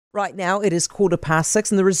Right now, it is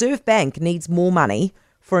 6:15, and the Reserve Bank needs more money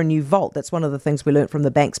for a new vault. That's one of the things we learnt from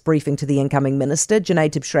the bank's briefing to the incoming minister. Jenee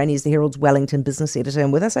Tibshraeny is the Herald's Wellington business editor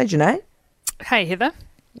and with us. Hey, Jenee. Hey, Heather.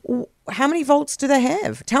 How many vaults do they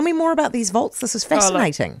have? Tell me more about these vaults. This is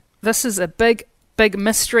fascinating. This is a big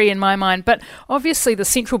mystery in my mind. But obviously the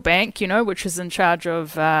central bank, which is in charge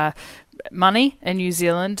of money in New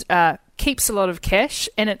Zealand, keeps a lot of cash,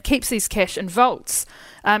 and it keeps these cash in vaults.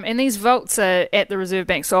 And these vaults are at the Reserve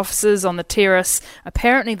Bank's offices on the terrace.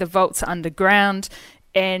 Apparently the vaults are underground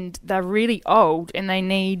and they're really old and they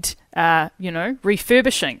need,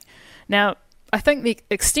 refurbishing. Now, I think the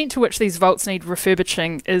extent to which these vaults need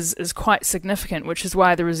refurbishing is quite significant, which is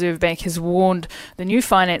why the Reserve Bank has warned the new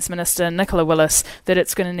Finance Minister, Nicola Willis, that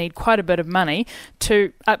it's going to need quite a bit of money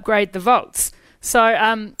to upgrade the vaults. So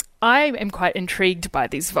I am quite intrigued by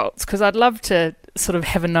these vaults because I'd love to sort of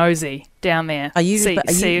have a nosy down there.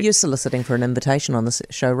 You're soliciting for an invitation on this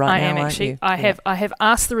show right now, I am actually. I have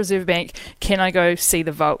asked the Reserve Bank, can I go see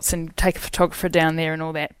the vaults and take a photographer down there and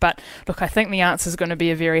all that? But look, I think the answer is going to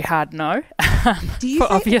be a very hard no,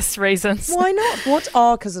 for obvious reasons. Why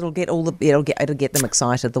not? Because it'll get them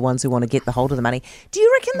excited, the ones who want to get the hold of the money. Do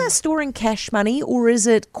you reckon they're storing cash money, or is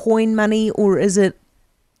it coin money, or is it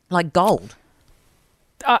like gold?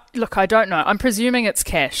 Look, I don't know. I'm presuming it's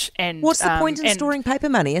cash. And what's the point in storing paper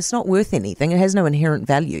money? It's not worth anything. It has no inherent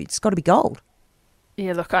value. It's got to be gold.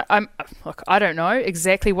 Yeah, look, I don't know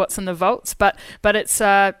exactly what's in the vaults, but it's.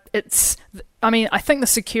 I think the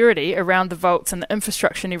security around the vaults and the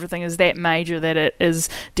infrastructure and everything is that major that it is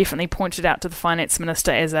definitely pointed out to the finance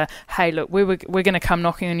minister as hey, look, we're going to come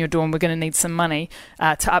knocking on your door and we're going to need some money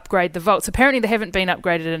to upgrade the vaults. Apparently, they haven't been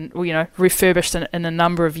upgraded and refurbished in a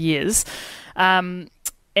number of years.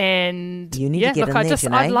 And you need to get in there,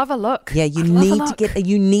 Jenee. I'd love a look. Yeah, you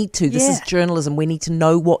need to. This is journalism. We need to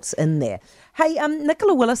know what's in there. Hey,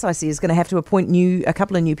 Nicola Willis, I see, is going to have to appoint a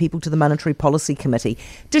couple of new people to the Monetary Policy Committee.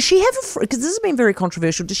 Does she have because this has been very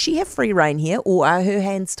controversial, does she have free rein here, or are her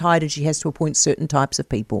hands tied and she has to appoint certain types of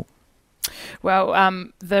people? Well,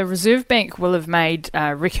 the Reserve Bank will have made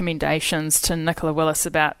recommendations to Nicola Willis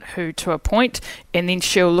about who to appoint, and then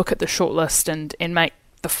she'll look at the shortlist and make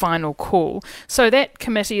the final call. So that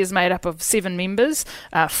committee is made up of 7 members.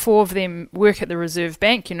 4 of them work at the Reserve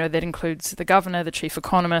Bank. That includes the governor, the chief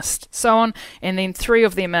economist, so on. And then 3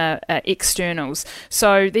 of them are externals.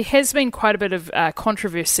 So there has been quite a bit of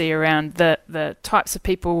controversy around the types of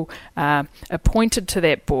people appointed to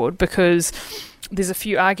that board, because there's a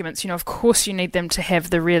few arguments. Of course you need them to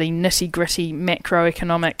have the really nitty-gritty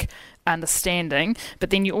macroeconomic understanding, but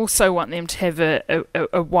then you also want them to have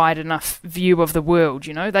a wide enough view of the world.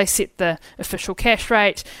 They set the official cash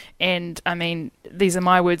rate, and these are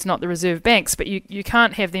my words, not the Reserve Bank's, but you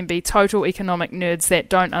can't have them be total economic nerds that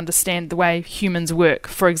don't understand the way humans work,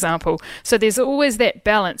 for example. So there's always that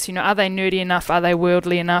balance. Are they nerdy enough? Are they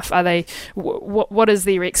worldly enough? Are they what is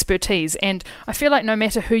their expertise? And I feel like no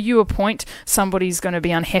matter who you appoint, somebody's going to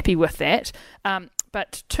be unhappy with that.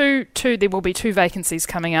 But there will be 2 vacancies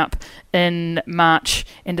coming up in March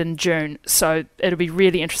and in June. So it'll be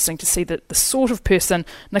really interesting to see the sort of person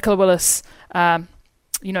Nicola Willis,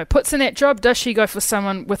 puts in that job. Does she go for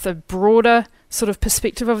someone with a broader sort of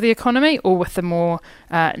perspective of the economy, or with the more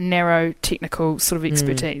narrow technical sort of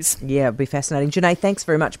expertise? Yeah, it'll be fascinating. Jenee, thanks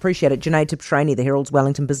very much. Appreciate it. Jenee Tibshraeny, the Herald's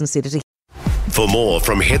Wellington business editor. For more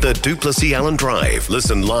from Heather Duplessis Allen Drive,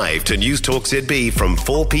 listen live to News Talk ZB from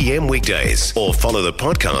 4 p.m. weekdays, or follow the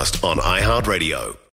podcast on iHeartRadio.